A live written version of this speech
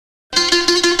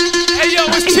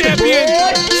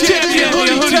Champion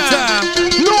Hoodie time.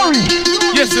 N.O.R.E.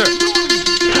 Yes, sir.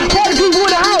 Party people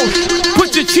in the house.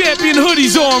 Put your champion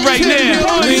hoodies on right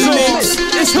now. Remix.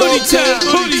 It's hoodie time.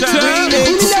 Hoodie time.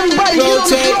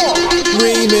 Rotate.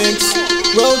 Remix.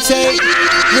 Rotate.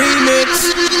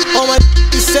 Remix. All my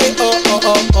say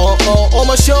all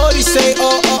my shorties say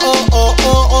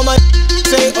all my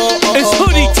say It's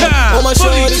hoodie time. All my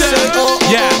shorties say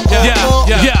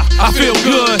Yeah. I feel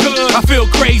good. I feel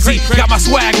crazy. Got my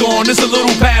swag on. It's a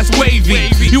little past wavy.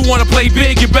 You wanna play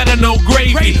big? You better know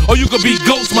gravy. Or you could be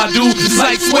Ghost, my dude. It's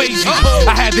like Swayze.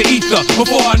 I had the ether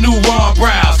before I knew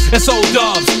Browz. And so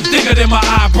dubs thicker than my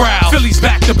eyebrows. Phillies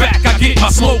back to back. I get my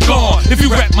smoke on. If you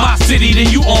rep my city,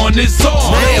 then you on this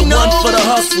song. Man, 1 for the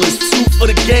hustlers, 2 for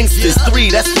the gangsters, 3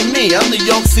 that's for me. I'm New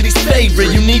York City's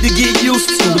favorite. You need to get used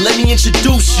to. Let me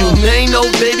introduce you. Maino,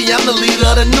 baby, I'm the leader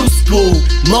of the new school.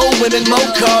 More women,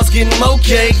 more cars, getting more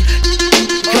cake.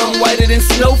 Come whiter than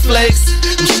snowflakes.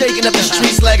 I'm shaking up the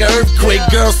streets like an earthquake.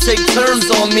 Girls take turns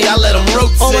on me, I let them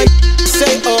rotate. All my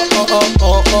say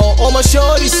all my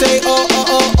shorties say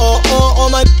all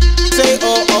my say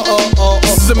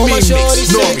This is a me mix,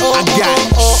 N.O.R.E. I got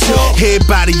it.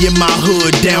 Everybody in my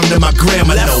hood down to my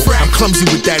grandma know. I'm clumsy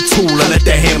with that tool, I let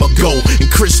that hammer go. And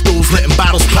crystals letting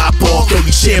bottles pop off. Baby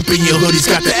champion hoodies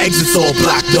got the exits all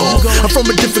blocked off. I'm from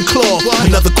a different cloth,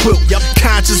 another quilt.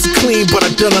 Conscious and clean, but I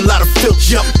done a lot of filth.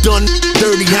 Done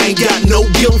dirty, I ain't got no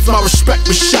guilt. My respect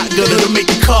for shotgun, it'll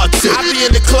make the car tilt. I be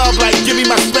in the club like, give me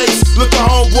my space. Look a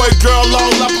homeboy girl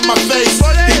all up in my face.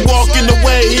 He walking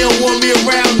away, he don't want me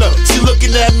around her. She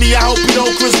looking at me, I hope he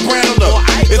don't Chris Brown her.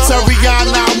 It's her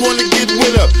Rihanna, I wanna get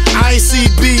with her. I ain't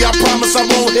CB, I promise I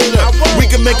won't hit her. We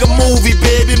can make a movie,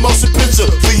 baby, motion picture.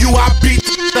 For you, I beat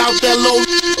out that low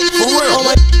for real. All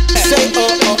my say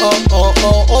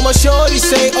all my shorties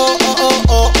say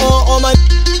all my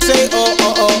say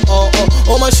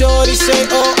all my shorties say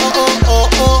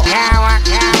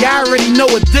Y'all already know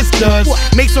what this does.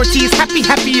 Makes Ortiz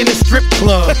happy in a strip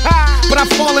club. But I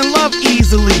fall in love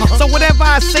easily. So whatever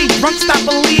I say, drunk, stop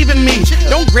believing me.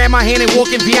 Don't grab my hand and walk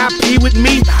in VIP with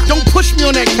me. Don't push me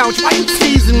on that couch, why you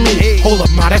teasing me? Hold up,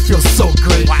 ma, that feels so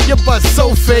good. Your butt's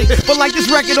so fake. But like this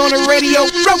record on the radio,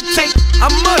 rotate.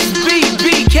 I must be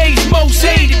BK's most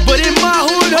hated, but in my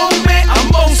hood, homie, I'm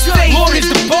most favored. Lord is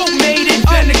the boat made it,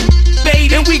 then the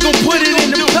faded, and we gon' put it in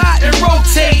the pot and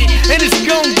rotate it, and it's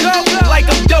gon' go like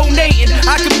I'm donating.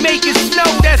 I can make it snow,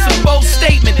 that's a bold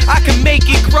statement. I can make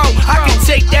it grow, I can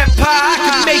take that pie, I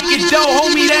can make it dough,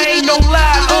 homie, that ain't no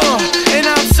lie. And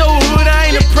I'm so hood,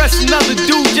 I ain't impressed another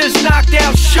dude just knocked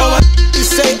out short.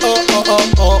 Say all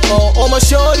my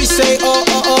shorties say all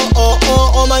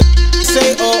my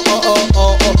say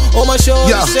all my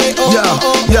shorties say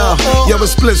Yo, a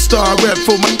Spliff star rep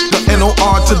for my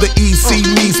N.O.R. to the E. See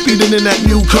me speeding in that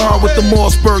new car with the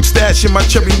Mossberg stash in my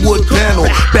cherry wood panel.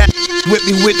 Back with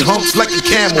me with humps like a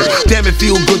camel. Damn, it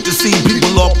feel good to see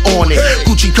people up on it.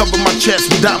 Gucci cover my chest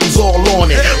with diamonds all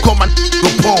on it. Call my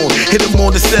Capone, hit him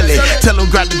on the celly. Tell him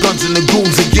grab the guns and the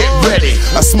goons and get ready.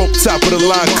 I smoke top of the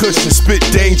line cushion, spit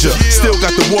danger. Still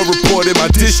got the war report in my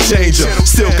dish changer.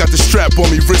 Still got the strap on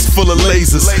me, wrist full of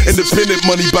lasers. Independent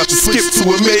money about to skip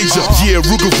to a major. Yeah,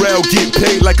 Rell get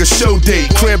paid like a show date.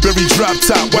 Cranberry drop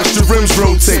top, watch the rims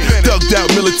rotate. Dugged out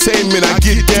militainment, I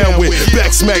get down with.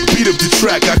 Back smack, beat up the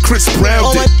track, I Chris Brown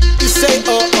all it. my say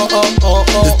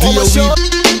all my shorties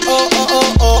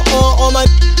all my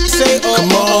say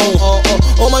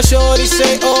all my shorties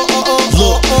say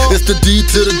Look, it's the D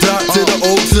to the dot, to the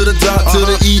O to the dot, to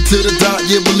the E to the dot,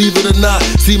 yeah, believe it or not.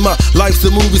 See, my life's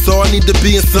a movie, so I need to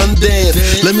be in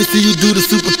Sundance. Let me see you do the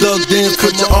super thug dance.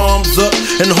 Put your arms up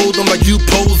and hold them like you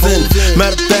posing.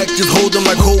 Matter of fact, just hold them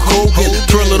like Hulk Hogan.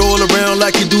 Twirl it all around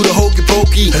like you do the hokey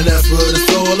pokey. And that's what it's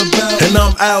all about. And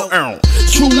I'm out.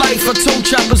 True life, I told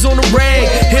choppers on the rag.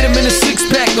 Hit him in a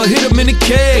 6-pack or hit him in a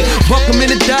keg. Buck him in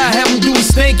the die, have him do a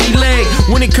stanky leg.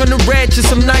 When it come to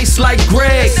ratchets, I'm nice like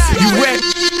Greg. You rap,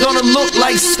 gonna look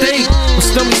like steak. My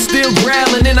stomach still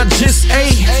growling and I just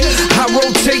ate. I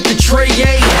rotate the tray,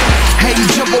 How you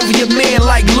jump over your man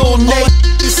like Lil Nate?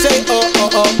 Say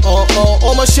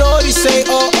all my shorties say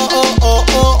all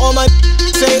my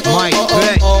say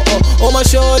all my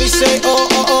shorties say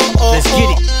Let's get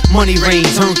it. Money rain,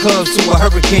 turn clubs to a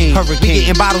hurricane. We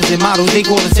getting bottles and models, they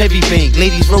call us everything.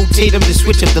 Ladies rotate them to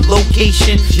switch up the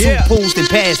location. Two pools and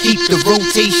pass, keep the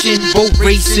rotation. Boat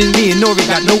racing, me and N.O.R.E.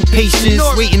 got no patience.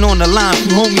 Waiting on the line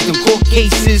from homies and court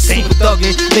cases. Super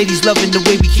thuggin', ladies loving the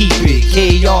way we keep it.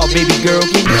 K.R. baby girl,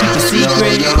 can you keep a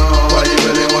secret? Why you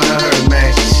really wanna hurt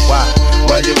me?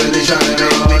 Why you really tryna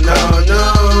make me come?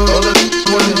 All the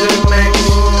wanna do, man.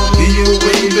 Give you a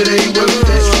wave, it ain't worth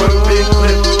it. Worth big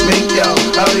clip, make y'all.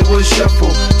 Hollywood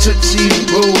shuffle. Tootsie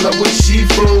roll, I wish she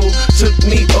fool. Took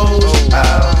me O's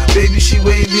out. Baby, she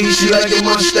wavy, she like it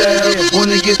my style.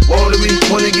 Wanna get watery,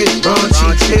 wanna get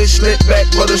raunchy. Hair slit back,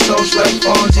 butter sauce like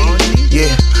Fonzie.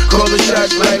 Yeah, call the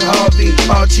shots like Harvey.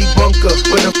 Archie Bunker,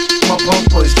 where the my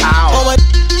bumpers. All my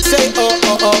say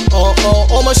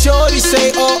all my shorties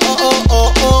say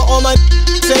all my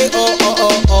say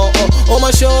all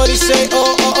my shorties say